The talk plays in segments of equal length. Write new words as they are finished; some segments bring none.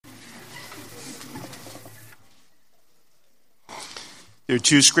There are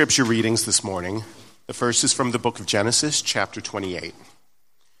two scripture readings this morning. The first is from the book of Genesis, chapter 28.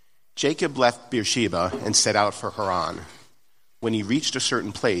 Jacob left Beersheba and set out for Haran. When he reached a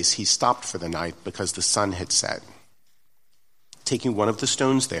certain place, he stopped for the night because the sun had set. Taking one of the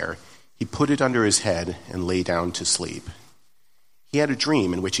stones there, he put it under his head and lay down to sleep. He had a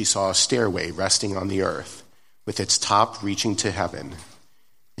dream in which he saw a stairway resting on the earth, with its top reaching to heaven,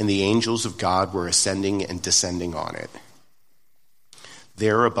 and the angels of God were ascending and descending on it.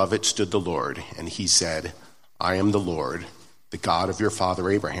 There above it stood the Lord, and he said, I am the Lord, the God of your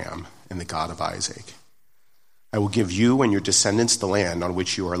father Abraham, and the God of Isaac. I will give you and your descendants the land on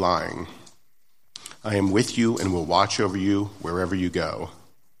which you are lying. I am with you and will watch over you wherever you go.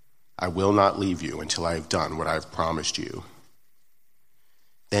 I will not leave you until I have done what I have promised you.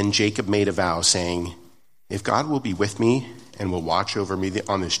 Then Jacob made a vow, saying, If God will be with me and will watch over me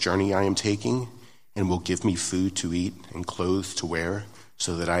on this journey I am taking, and will give me food to eat and clothes to wear,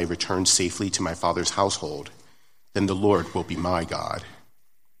 so that I return safely to my father's household, then the Lord will be my God.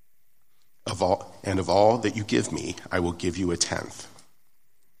 Of all that you give me, I will give you a tenth.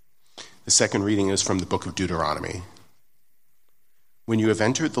 The second reading is from the book of Deuteronomy. When you have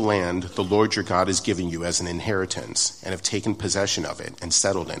entered the land the Lord your God is giving you as an inheritance, and have taken possession of it and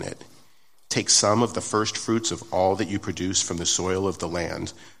settled in it, take some of the first fruits of all that you produce from the soil of the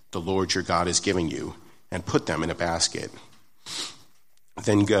land the Lord your God is giving you, and put them in a basket.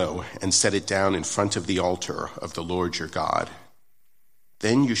 Then go and set it down in front of the altar of the Lord your God.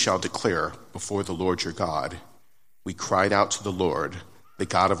 Then you shall declare before the Lord your God, We cried out to the Lord, the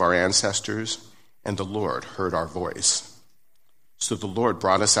God of our ancestors, and the Lord heard our voice. So the Lord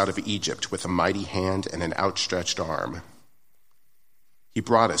brought us out of Egypt with a mighty hand and an outstretched arm. He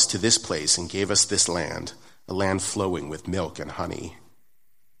brought us to this place and gave us this land, a land flowing with milk and honey.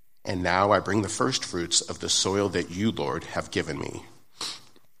 And now I bring the first fruits of the soil that you, Lord, have given me.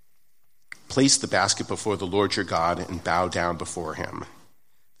 Place the basket before the Lord your God and bow down before him.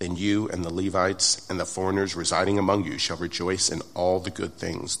 Then you and the Levites and the foreigners residing among you shall rejoice in all the good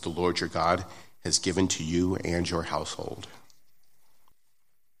things the Lord your God has given to you and your household.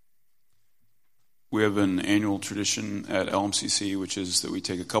 We have an annual tradition at LMCC, which is that we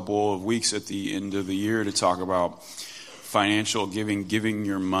take a couple of weeks at the end of the year to talk about financial giving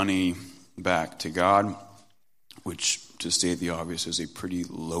your money back to God, which, to state the obvious, is a pretty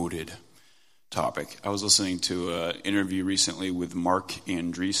loaded topic. I was listening to an interview recently with Mark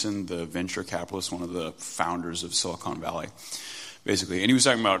Andreessen, the venture capitalist, one of the founders of Silicon Valley, basically. And he was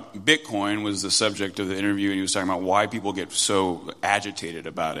talking about Bitcoin was the subject of the interview, and he was talking about why people get so agitated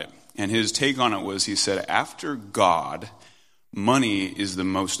about it. And his take on it was, he said, after God, money is the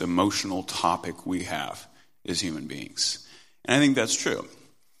most emotional topic we have as human beings. And I think that's true.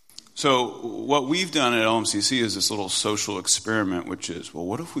 So what we've done at LMCC is this little social experiment, which is, well,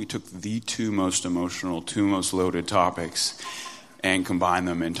 what if we took the two most emotional, two most loaded topics and combined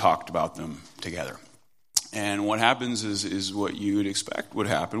them and talked about them together? And what happens is what you would expect would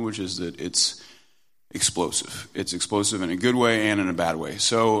happen, which is that it's explosive. It's explosive in a good way and in a bad way.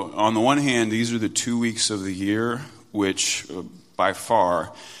 So on the one hand, these are the 2 weeks of the year which by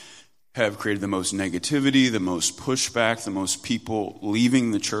far have created the most negativity, the most pushback, the most people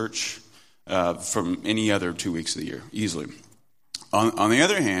leaving the church from any other 2 weeks of the year, easily. On the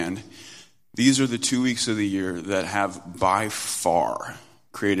other hand, these are the 2 weeks of the year that have by far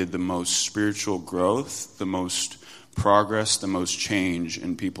created the most spiritual growth, the most progress, the most change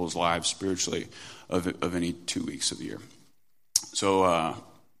in people's lives spiritually of any 2 weeks of the year. So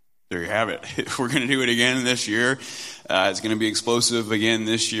there you have it. We're going to do it again this year. It's going to be explosive again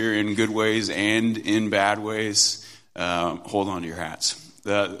this year in good ways and in bad ways. Hold on to your hats.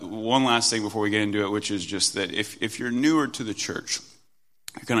 One last thing before we get into it, which is just that if you're newer to the church,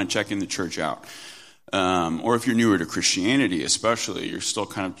 you're kind of checking the church out. Or if you're newer to Christianity especially, you're still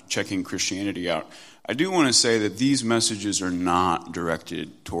kind of checking Christianity out. I do want to say that these messages are not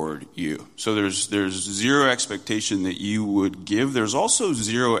directed toward you. So there's zero expectation that you would give. There's also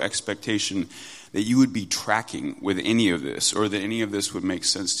zero expectation that you would be tracking with any of this, or that any of this would make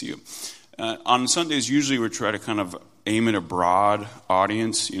sense to you. On Sundays, usually we try to kind of aim at a broad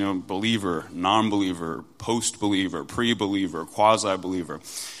audience, believer, non-believer, post-believer, pre-believer, quasi-believer.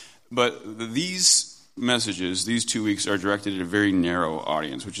 But these messages, these 2 weeks, are directed at a very narrow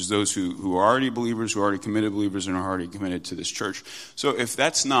audience, which is those who are already believers, who are already committed believers, and are already committed to this church. So if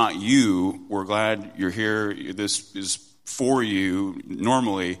that's not you, we're glad you're here. This is for you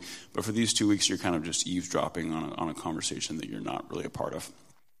normally, but for these 2 weeks, you're kind of just eavesdropping on a conversation that you're not really a part of.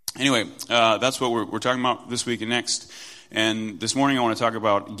 Anyway, that's what we're talking about this week and next. And this morning I want to talk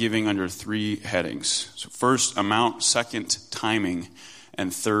about giving under three headings. So first, amount. Second, timing.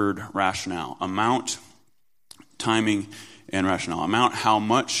 and third, rationale. Amount, timing, and rationale. Amount, how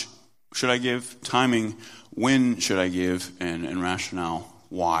much should I give? Timing, when should I give? And rationale,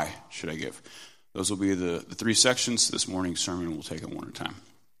 why should I give? Those will be the three sections. This morning's sermon will take it one at a time.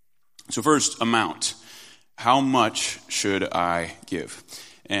 So first, amount. How much should I give?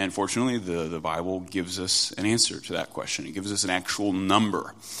 And fortunately, the Bible gives us an answer to that question. It gives us an actual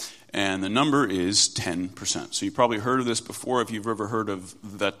number. And the number is 10%. So you've probably heard of this before if you've ever heard of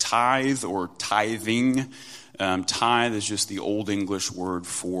the tithe or tithing. Tithe is just the Old English word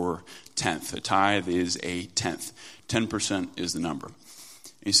for tenth. A tithe is a tenth. 10% is the number.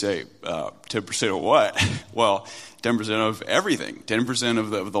 You say, 10% of what? Well, 10% of everything. 10%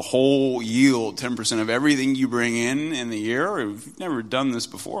 of the whole yield. 10% of everything you bring in the year. If you've never done this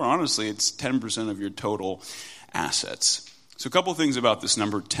before, honestly, it's 10% of your total assets. So a couple things about this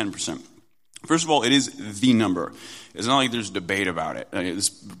number, 10%. First of all, it is the number. It's not like there's debate about it. It's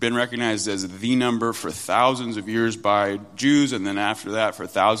been recognized as the number for thousands of years by Jews, and then after that for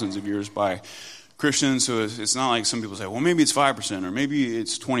thousands of years by Christians. So it's not like some people say, well, maybe it's 5% or maybe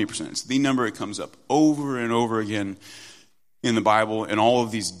it's 20%. It's the number. It comes up over and over again in the Bible in all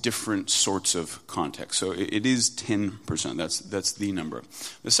of these different sorts of contexts. So it is 10%. That's the number.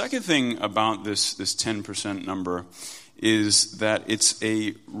 The second thing about this 10% number is that it's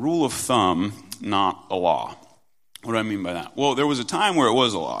a rule of thumb, not a law. What do I mean by that? Well, there was a time where it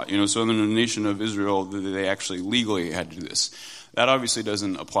was a law. So in the nation of Israel, they actually legally had to do this. That obviously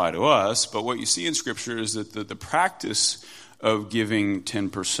doesn't apply to us, but what you see in Scripture is that the practice of giving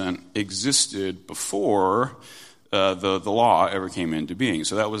 10% existed before the law ever came into being.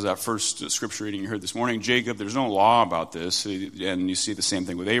 So that was that first Scripture reading you heard this morning. Jacob, there's no law about this, and you see the same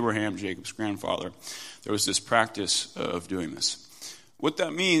thing with Abraham, Jacob's grandfather. There was this practice of doing this. What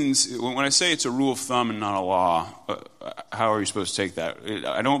that means, when I say it's a rule of thumb and not a law, how are you supposed to take that?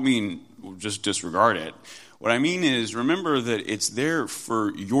 I don't mean just disregard it. What I mean is, remember that it's there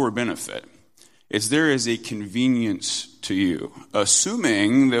for your benefit. It's there as a convenience to you,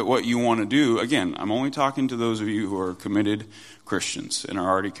 assuming that what you want to do, again, I'm only talking to those of you who are committed Christians and are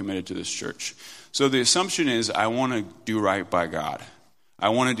already committed to this church. So the assumption is, I want to do right by God. I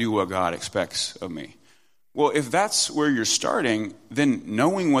want to do what God expects of me. Well, if that's where you're starting, then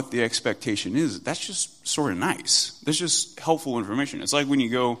knowing what the expectation is, that's just sort of nice. That's just helpful information. It's like when you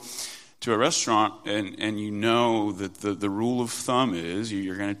go to a restaurant and you know that the rule of thumb is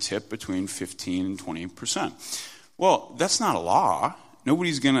you're going to tip between 15 and 20%. Well, that's not a law.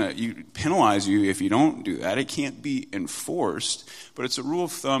 Nobody's going to penalize you if you don't do that. It can't be enforced, but it's a rule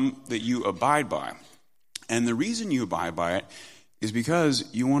of thumb that you abide by. And the reason you abide by it is because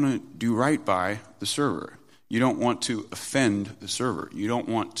you want to do right by the server. You don't want to offend the server. You don't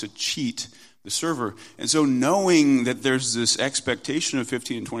want to cheat the server. And so knowing that there's this expectation of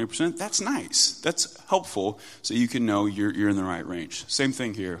 15 and 20%, that's nice. That's helpful so you can know you're in the right range. Same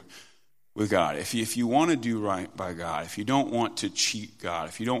thing here with God. If you want to do right by God, if you don't want to cheat God,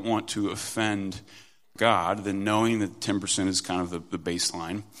 if you don't want to offend God, then knowing that 10% is kind of the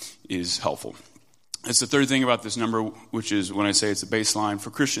baseline is helpful. That's the third thing about this number, which is when I say it's a baseline, for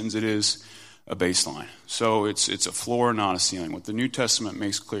Christians it is a baseline. So it's a floor, not a ceiling. What the New Testament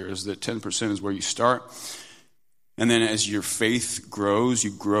makes clear is that 10% is where you start. And then as your faith grows,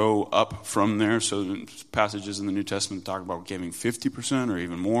 you grow up from there. So passages in the New Testament talk about giving 50% or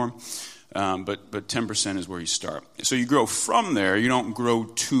even more. But 10% is where you start. So you grow from there. You don't grow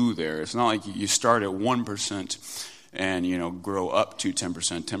to there. It's not like you start at 1% and grow up to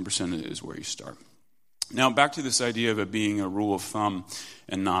 10%. 10% is where you start. Now, back to this idea of it being a rule of thumb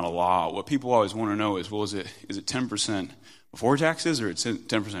and not a law. What people always want to know is, well, is it 10% before taxes or it's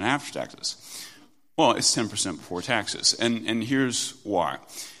 10% after taxes? Well, it's 10% before taxes. And here's why.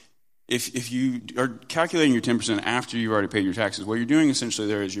 If you are calculating your 10% after you've already paid your taxes, what you're doing essentially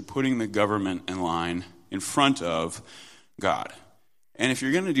there is you're putting the government in line in front of God. And if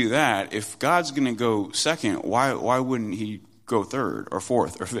you're going to do that, if God's going to go second, why wouldn't he go third or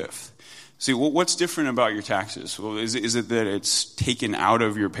fourth or fifth? See, what's different about your taxes? Well, is it that it's taken out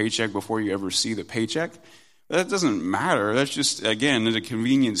of your paycheck before you ever see the paycheck? That doesn't matter. That's just, again, as a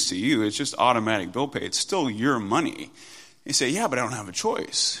convenience to you. It's just automatic bill pay. It's still your money. You say, yeah, but I don't have a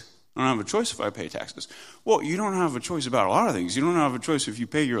choice. I don't have a choice if I pay taxes. Well, you don't have a choice about a lot of things. You don't have a choice if you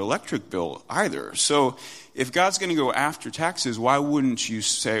pay your electric bill either. So if God's going to go after taxes, why wouldn't you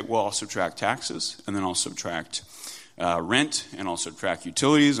say, well, I'll subtract taxes, and then I'll subtract rent, and I'll subtract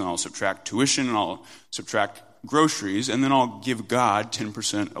utilities, and I'll subtract tuition, and I'll subtract groceries, and then I'll give God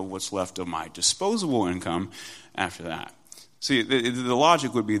 10% of what's left of my disposable income after that. See, the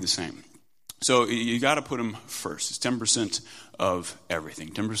logic would be the same. So you got to put him first. It's 10% of everything,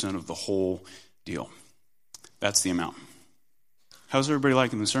 10% of the whole deal. That's the amount. How's everybody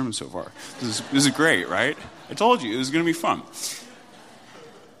liking the sermon so far? This is great, right? I told you, it was going to be fun.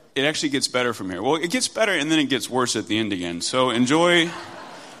 It actually gets better from here. Well, it gets better and then it gets worse at the end again. So enjoy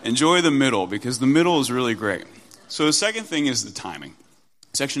the middle, because the middle is really great. So the second thing is the timing.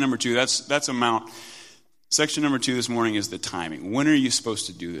 Section number 2, that's amount. Section number 2 this morning is the timing. When are you supposed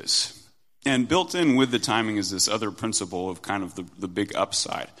to do this? And built in with the timing is this other principle of kind of the big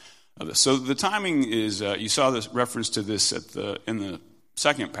upside of this. So the timing is, you saw this reference to this in the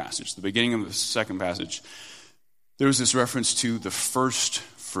second passage, the beginning of the second passage. There was this reference to the first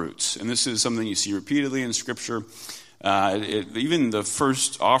fruits. And this is something you see repeatedly in Scripture. Even the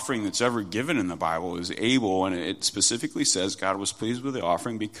first offering that's ever given in the Bible is Abel, and it specifically says God was pleased with the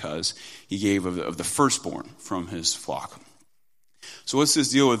offering because he gave of the firstborn from his flock. So what's this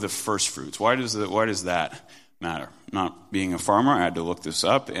deal with the first fruits? Why does that matter? Not being a farmer, I had to look this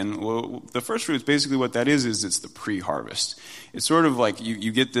up. And the first fruits, basically what that is it's the pre-harvest. It's sort of like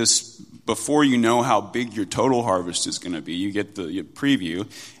you get this before you know how big your total harvest is going to be. You get the preview,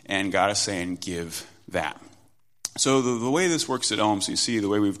 and God is saying, give that. So the way this works at LMCC, the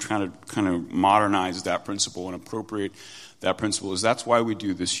way we've tried to kind of modernize that principle and appropriate that principle is that's why we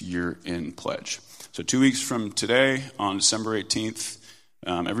do this year-end pledge. So 2 weeks from today, on December 18th,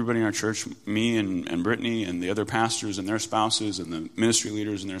 everybody in our church, me and Brittany and the other pastors and their spouses and the ministry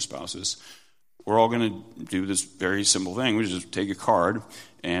leaders and their spouses, we're all going to do this very simple thing. We just take a card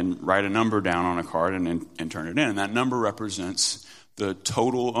and write a number down on a card and turn it in. And that number represents the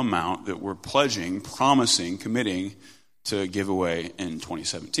total amount that we're pledging, promising, committing to give away in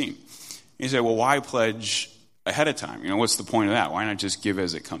 2017. You say, well, why pledge ahead of time? What's the point of that? Why not just give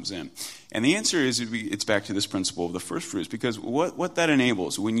as it comes in? And the answer is it's back to this principle of the first fruits, because what that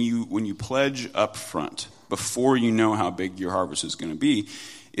enables, when you pledge up front, before you know how big your harvest is going to be,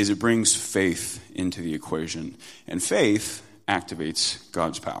 is it brings faith into the equation. And faith activates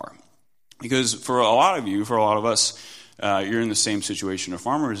God's power. Because for a lot of us, you're in the same situation a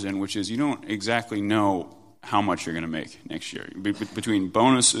farmer is in, which is you don't exactly know how much you're going to make next year. Between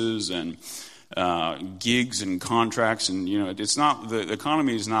bonuses and gigs and contracts, and it's not, the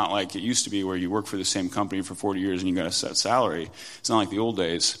economy is not like it used to be where you work for the same company for 40 years and you got a set salary. It's not like the old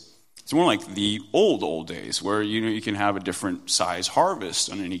days. It's more like the old days where you can have a different size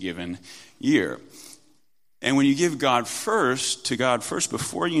harvest on any given year. And when you give to God first,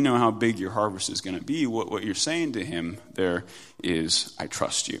 before you know how big your harvest is going to be, what you're saying to him there is, I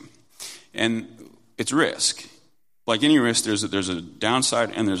trust you. And it's risk. Like any risk, there's a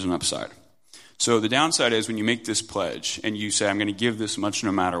downside and there's an upside. So the downside is when you make this pledge and you say, I'm going to give this much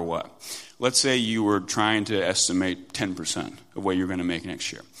no matter what. Let's say you were trying to estimate 10% of what you're going to make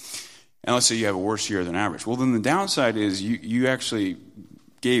next year. And let's say you have a worse year than average. Well, then the downside is you actually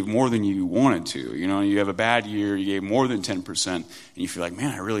gave more than you wanted to. You have a bad year, you gave more than 10%, and you feel like,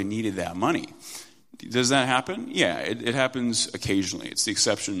 man, I really needed that money. Does that happen? Yeah, it happens occasionally. It's the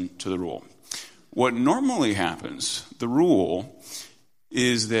exception to the rule. What normally happens, the rule,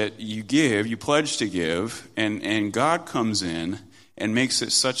 is that you pledge to give, and God comes in and makes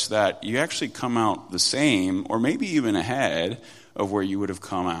it such that you actually come out the same, or maybe even ahead of where you would have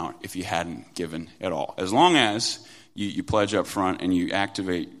come out if you hadn't given at all. As long as you pledge up front and you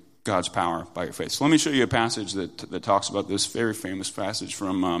activate God's power by your faith. So let me show you a passage that talks about this, very famous passage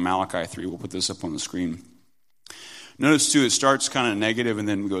from Malachi 3. We'll put this up on the screen. Notice, too, it starts kind of negative and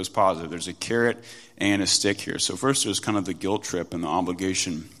then goes positive. There's a carrot and a stick here. So first there's kind of the guilt trip and the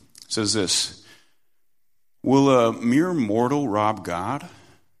obligation. It says this, will a mere mortal rob God?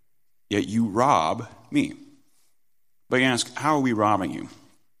 Yet you rob me. But you ask, how are we robbing you?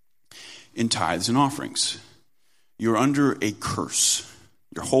 In tithes and offerings. You're under a curse,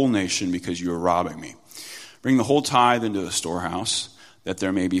 your whole nation, because you are robbing me. Bring the whole tithe into the storehouse, that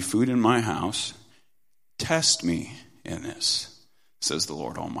there may be food in my house. Test me in this, says the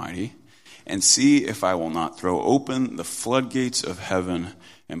Lord Almighty, and see if I will not throw open the floodgates of heaven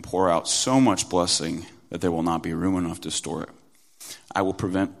and pour out so much blessing that there will not be room enough to store it. I will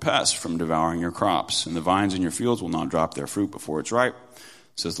prevent pests from devouring your crops, and the vines in your fields will not drop their fruit before it's ripe,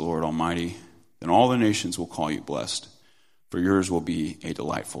 says the Lord Almighty. Then all the nations will call you blessed, for yours will be a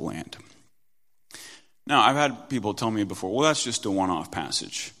delightful land. Now, I've had people tell me before, well, that's just a one-off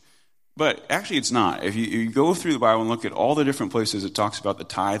passage. But actually it's not. If you go through the Bible and look at all the different places it talks about the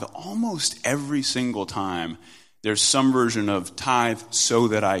tithe, almost every single time there's some version of tithe so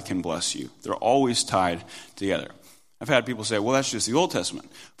that I can bless you. They're always tied together. I've had people say, well, that's just the Old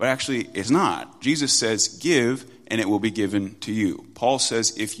Testament. But actually it's not. Jesus says, give and it will be given to you. Paul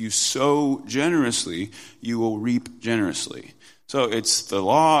says, if you sow generously, you will reap generously. So it's the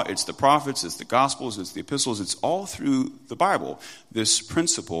law, it's the prophets, it's the gospels, it's the epistles, it's all through the Bible. This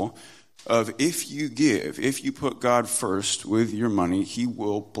principle of if you give, if you put God first with your money, he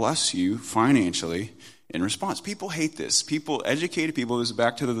will bless you financially in response. People hate this. Educated people, this is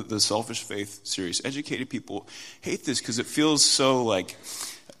back to the Selfish Faith series, educated people hate this because it feels so like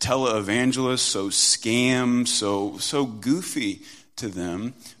televangelist, so scam, so goofy to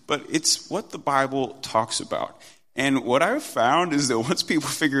them. But it's what the Bible talks about. And what I've found is that once people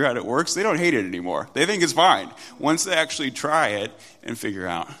figure out it works, they don't hate it anymore. They think it's fine once they actually try it and figure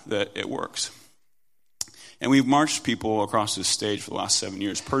out that it works. And we've marched people across this stage for the last 7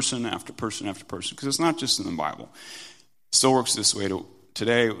 years, person after person after person, because it's not just in the Bible. It still works this way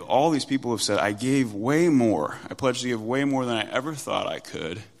today. All these people have said, I gave way more. I pledged to give way more than I ever thought I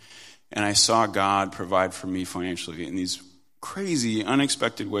could. And I saw God provide for me financially in these crazy,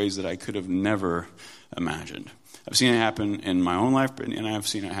 unexpected ways that I could have never imagined. I've seen it happen in my own life, and I've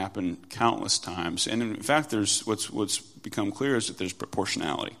seen it happen countless times. And in fact, there's what's become clear is that there's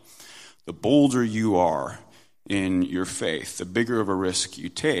proportionality. The bolder you are in your faith, the bigger of a risk you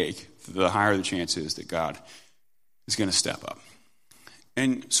take, the higher the chance is that God is going to step up.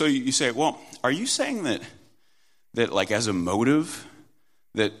 And so you say, well, are you saying that like as a motive,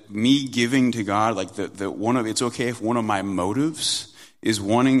 that me giving to God, like that it's okay if one of my motives is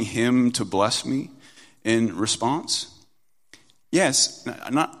wanting him to bless me in response? Yes,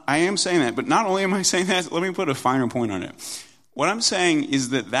 I am saying that, but not only am I saying that, let me put a finer point on it. What I'm saying is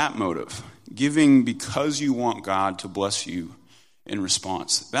that motive, giving because you want God to bless you in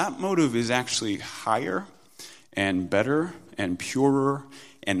response, that motive is actually higher and better and purer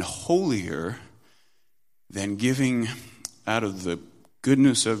and holier than giving out of the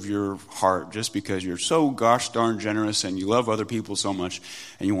goodness of your heart just because you're so gosh darn generous and you love other people so much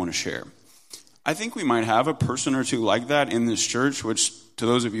and you want to share. I think we might have a person or two like that in this church, which to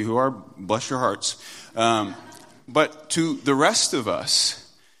those of you who are, bless your hearts. But to the rest of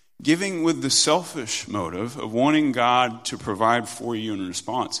us, giving with the selfish motive of wanting God to provide for you in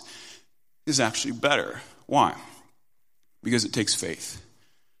response is actually better. Why? Because it takes faith.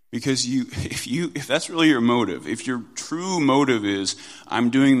 Because if that's really your motive, if your true motive is, I'm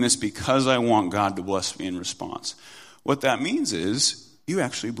doing this because I want God to bless me in response, what that means is you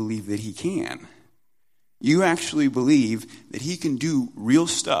actually believe that he can. You actually believe that he can do real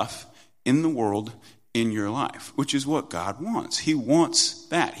stuff in the world in your life, which is what God wants. He wants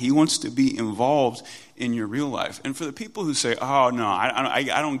that. He wants to be involved in your real life. And for the people who say, oh, no, I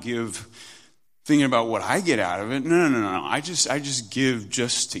don't give thinking about what I get out of it. No. I just give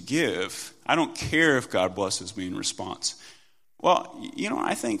just to give. I don't care if God blesses me in response. Well,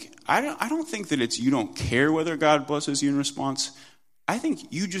 I don't think that it's you don't care whether God blesses you in response. I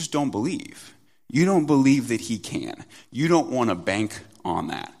think you just don't believe. You don't believe that he can. You don't want to bank on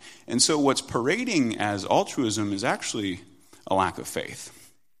that. And so what's parading as altruism is actually a lack of faith.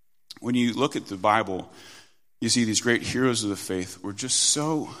 When you look at the Bible, you see these great heroes of the faith were just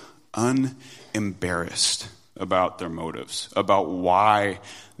so unembarrassed about their motives, about why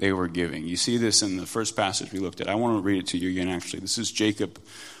they were giving. You see this in the first passage we looked at. I want to read it to you again, actually. This is Jacob,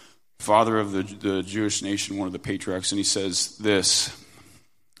 father of the Jewish nation, one of the patriarchs, and he says this.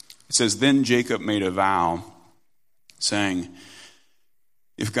 It says, then Jacob made a vow, saying,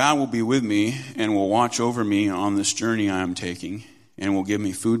 if God will be with me and will watch over me on this journey I am taking, and will give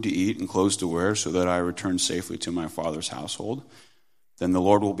me food to eat and clothes to wear so that I return safely to my father's household, then the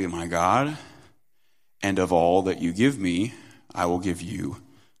Lord will be my God, and of all that you give me, I will give you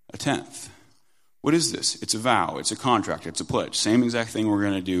a tenth. What is this? It's a vow. It's a contract. It's a pledge. Same exact thing we're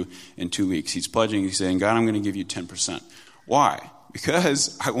going to do in 2 weeks. He's pledging. He's saying, God, I'm going to give you 10%. Why?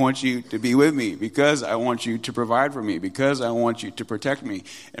 Because I want you to be with me. Because I want you to provide for me. Because I want you to protect me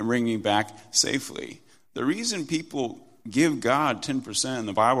and bring me back safely. The reason people give God 10% in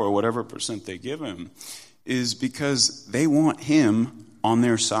the Bible or whatever percent they give him is because they want him on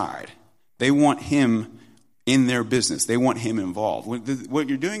their side. They want him in their business. They want him involved. What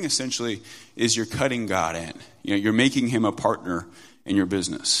you're doing essentially is you're cutting God in. You're making him a partner in your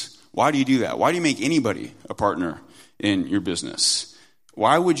business. Why do you do that? Why do you make anybody a partner in your business?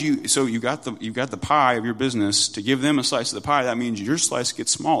 Why would you? So you got the pie of your business. To give them a slice of the pie, that means your slice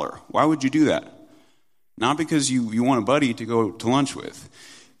gets smaller. Why would you do that? Not because you want a buddy to go to lunch with.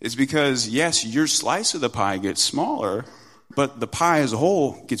 It's because, yes, your slice of the pie gets smaller, but the pie as a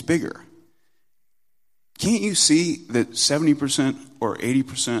whole gets bigger. Can't you see that 70% or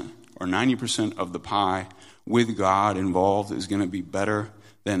 80% or 90% of the pie with God involved is going to be better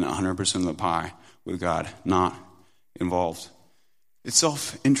than 100% of the pie with God not involved. It's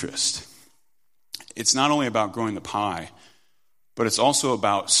self-interest. It's not only about growing the pie, but it's also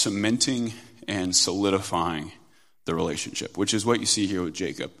about cementing and solidifying the relationship, which is what you see here with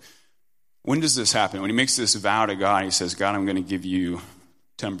Jacob. When does this happen? When he makes this vow to God, he says, God, I'm going to give you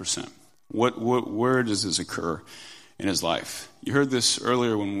 10%. Where does this occur in his life? You heard this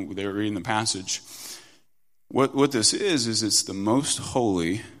earlier when they were reading the passage. What this is it's the most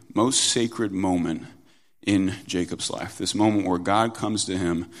holy, most sacred moment in Jacob's life. This moment where God comes to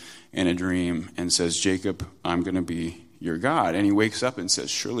him in a dream and says, Jacob, I'm going to be your God. And he wakes up and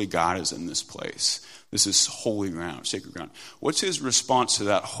says, surely God is in this place. This is holy ground, sacred ground. What's his response to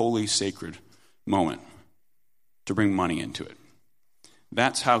that holy, sacred moment? To bring money into it.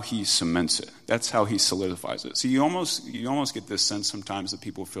 That's how he cements it. That's how he solidifies it. So you almost get this sense sometimes that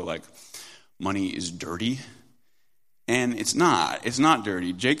people feel like money is dirty. And it's not. It's not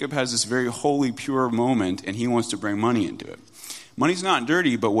dirty. Jacob has this very holy, pure moment, and he wants to bring money into it. Money's not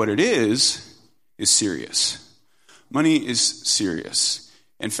dirty, but what it is serious. Money is serious.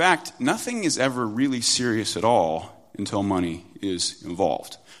 In fact, nothing is ever really serious at all until money is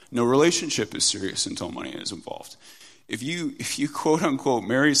involved. No relationship is serious until money is involved. If you quote unquote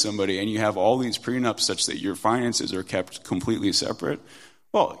marry somebody and you have all these prenups such that your finances are kept completely separate,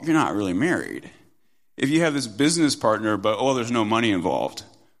 well, you're not really married. If you have this business partner, but there's no money involved,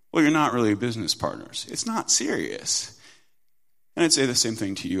 well, you're not really business partners. It's not serious. And I'd say the same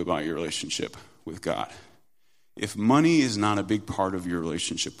thing to you about your relationship with God. If money is not a big part of your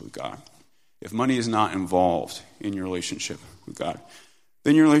relationship with God, if money is not involved in your relationship with God,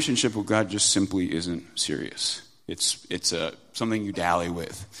 then your relationship with God just simply isn't serious. It's something you dally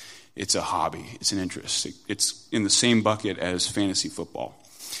with. It's a hobby. It's an interest. It's in the same bucket as fantasy football.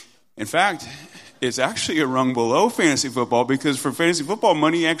 In fact, it's actually a rung below fantasy football because for fantasy football,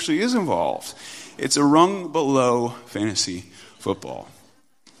 money actually is involved. It's a rung below fantasy football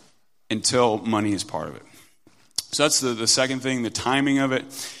until money is part of it. So that's the second thing, the timing of it.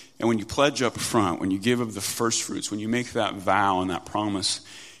 And when you pledge up front, when you give of the first fruits, when you make that vow and that promise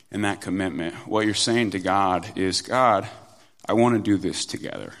and that commitment, what you're saying to God is, God, I want to do this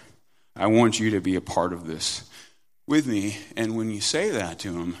together. I want you to be a part of this with me. And when you say that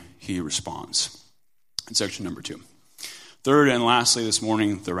to him, he responds. In section number 2. Third and lastly this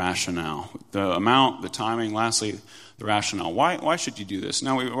morning, the rationale. The amount, the timing, lastly, the rationale. Why should you do this?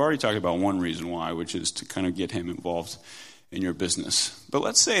 Now, we've already talked about one reason why, which is to kind of get him involved in your business. But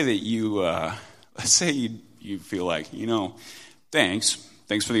let's say that you feel like, thanks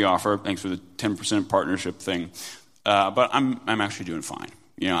for the offer, thanks for the 10% partnership thing, but I'm actually doing fine.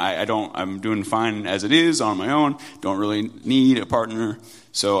 I'm doing fine as it is on my own. Don't really need a partner,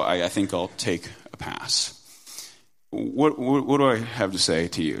 so I think I'll take a pass. What do I have to say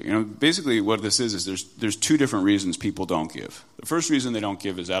to you? Basically what this is there's two different reasons people don't give. The first reason they don't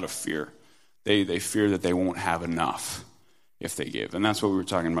give is out of fear. They fear that they won't have enough if they give. And that's what we were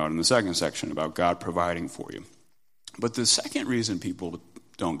talking about in the second section, about God providing for you. But the second reason people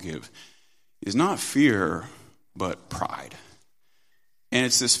don't give is not fear, but pride. And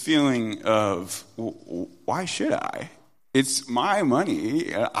it's this feeling of, why should I? It's my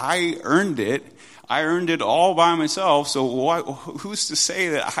money. I earned it. I earned it all by myself, so who's to say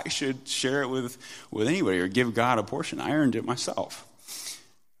that I should share it with anybody or give God a portion? I earned it myself.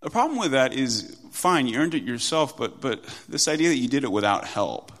 The problem with that is, fine, you earned it yourself, but this idea that you did it without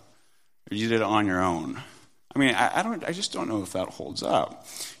help, or you did it on your own, I just don't know if that holds up.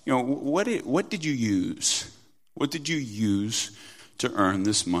 What did you use? What did you use to earn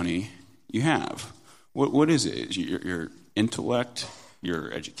this money you have? What is it? Your intellect, your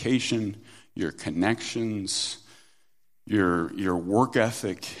education, your connections, your work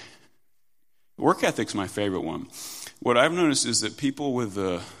ethic. Work ethic's my favorite one. What I've noticed is that people with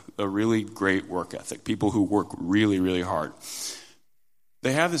a really great work ethic, people who work really, really hard,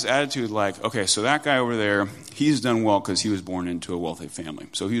 they have this attitude like, okay, so that guy over there, he's done well because he was born into a wealthy family.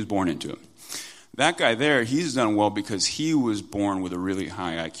 So he was born into it. That guy there, he's done well because he was born with a really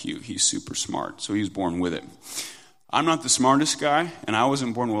high IQ. He's super smart, so he was born with it. I'm not the smartest guy, and I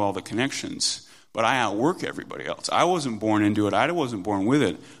wasn't born with all the connections, but I outwork everybody else. I wasn't born into it. I wasn't born with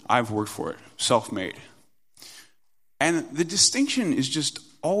it. I've worked for it, self-made. And the distinction has just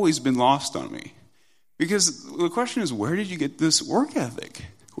always been lost on me. Because the question is, where did you get this work ethic?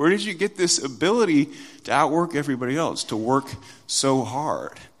 Where did you get this ability to outwork everybody else, to work so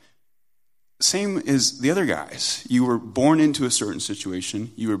hard? Same as the other guys. You were born into a certain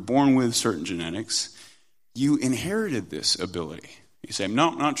situation. You were born with certain genetics. You inherited this ability. You say,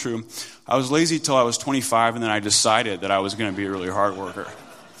 no, not true. I was lazy till I was 25, and then I decided that I was going to be a really hard worker.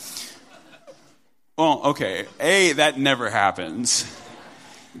 Well, okay. A, that never happens.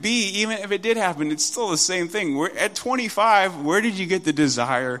 B, even if it did happen, it's still the same thing. At 25, where did you get the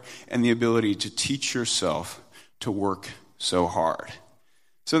desire and the ability to teach yourself to work so hard?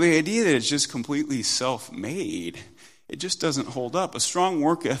 So the idea that it's just completely self-made, it just doesn't hold up. A strong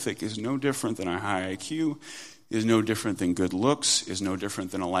work ethic is no different than a high IQ, is no different than good looks, is no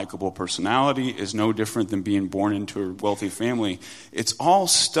different than a likable personality, is no different than being born into a wealthy family. It's all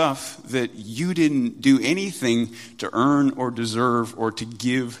stuff that you didn't do anything to earn or deserve or to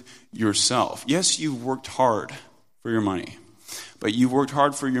give yourself. Yes, you've worked hard for your money, but you've worked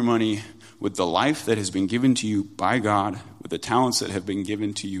hard for your money with the life that has been given to you by God, with the talents that have been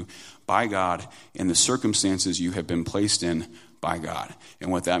given to you by God, and the circumstances you have been placed in by God.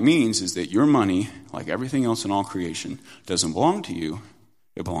 And what that means is that your money, like everything else in all creation, doesn't belong to you,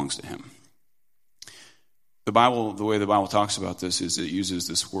 it belongs to Him. The way the Bible talks about this is it uses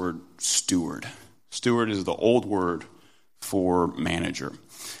this word steward. Steward is the old word for manager.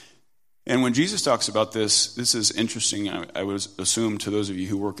 And when Jesus talks about this is interesting. I would assume to those of you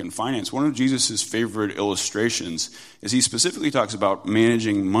who work in finance, one of Jesus' favorite illustrations is he specifically talks about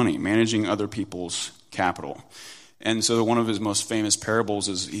managing money, managing other people's capital. And so one of his most famous parables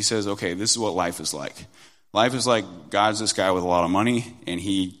is he says, okay, this is what life is like. Life is like God's this guy with a lot of money, and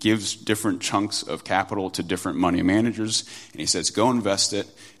he gives different chunks of capital to different money managers, and he says, go invest it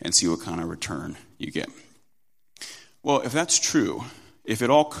and see what kind of return you get. Well, if that's true, if it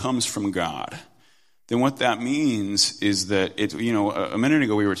all comes from God, then what that means is that a minute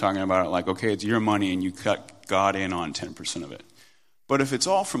ago we were talking about it like, okay, it's your money and you cut God in on 10% of it. But if it's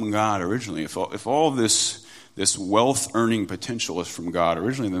all from God originally, if all of this wealth earning potential is from God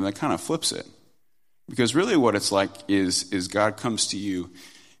originally, then that kind of flips it. Because really what it's like is God comes to you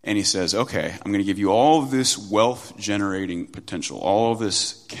and he says, okay, I'm going to give you all of this wealth generating potential, all of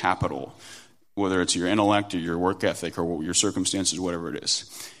this capital, whether it's your intellect or your work ethic or your circumstances, whatever it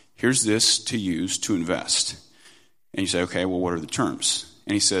is. Here's this to use to invest. And you say, okay, well, what are the terms?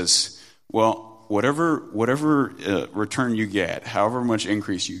 And he says, well, whatever return you get, however much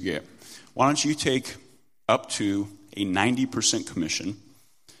increase you get, why don't you take up to a 90% commission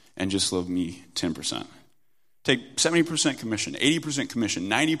and just leave me 10%. Take 70% commission, 80% commission,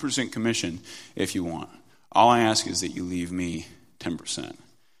 90% commission if you want. All I ask is that you leave me 10%.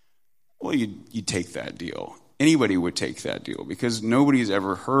 Well, you'd take that deal. Anybody would take that deal because nobody's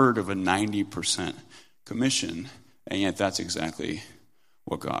ever heard of a 90% commission, and yet that's exactly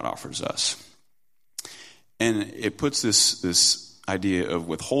what God offers us. And it puts this idea of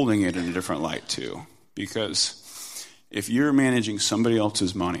withholding it in a different light too, because if you're managing somebody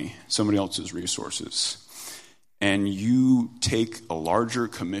else's money, somebody else's resources, and you take a larger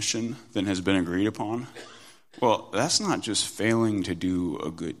commission than has been agreed upon, well, that's not just failing to do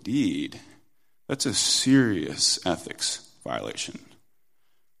a good deed. That's a serious ethics violation.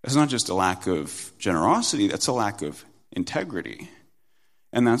 That's not just a lack of generosity, that's a lack of integrity.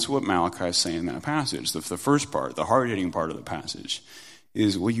 And that's what Malachi is saying in that passage. The first part, the hard-hitting part of the passage,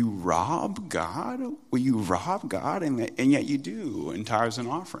 is will you rob God? Will you rob God? And yet you do in tithes and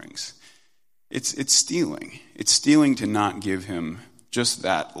offerings. It's stealing. It's stealing to not give him just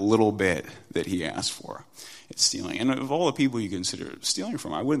that little bit that he asked for. It's stealing. And of all the people you consider stealing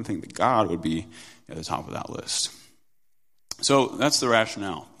from, I wouldn't think that God would be at the top of that list. So that's the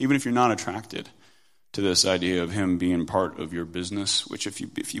rationale. Even if you're not attracted to this idea of him being part of your business, which if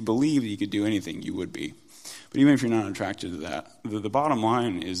you believe that you could do anything, you would be. But even if you're not attracted to that, the bottom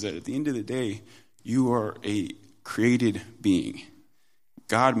line is that at the end of the day, you are a created being.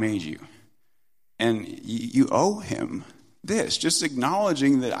 God made you. And you owe him this, just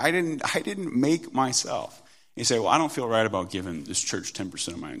acknowledging that I didn't make myself. You say, well, I don't feel right about giving this church 10%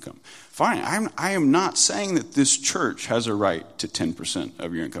 of my income. Fine, I am not saying that this church has a right to 10%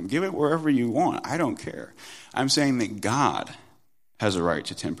 of your income. Give it wherever you want. I don't care. I'm saying that God has a right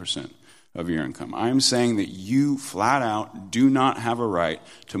to 10% of your income. I'm saying that you flat out do not have a right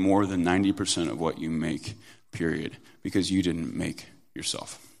to more than 90% of what you make, period, because you didn't make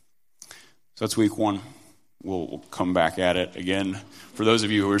yourself. So that's week one. We'll come back at it again for those of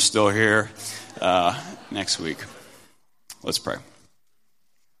you who are still here next week. Let's pray.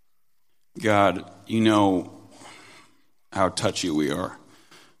 God, you know how touchy we are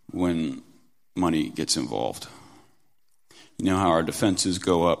when money gets involved. You know how our defenses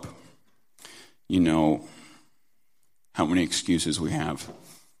go up. You know how many excuses we have.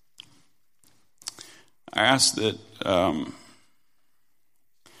 I ask that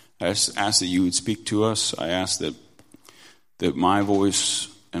you would speak to us. I ask that my voice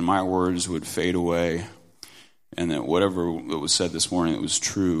and my words would fade away, and that whatever that was said this morning that was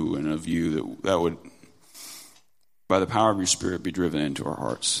true and of you, that would, by the power of your Spirit, be driven into our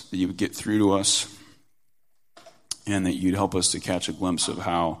hearts, that you would get through to us, and that you'd help us to catch a glimpse of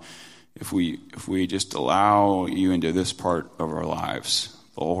how, if we just allow you into this part of our lives,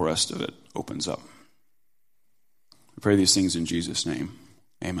 the whole rest of it opens up. We pray these things in Jesus' name.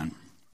 Amen.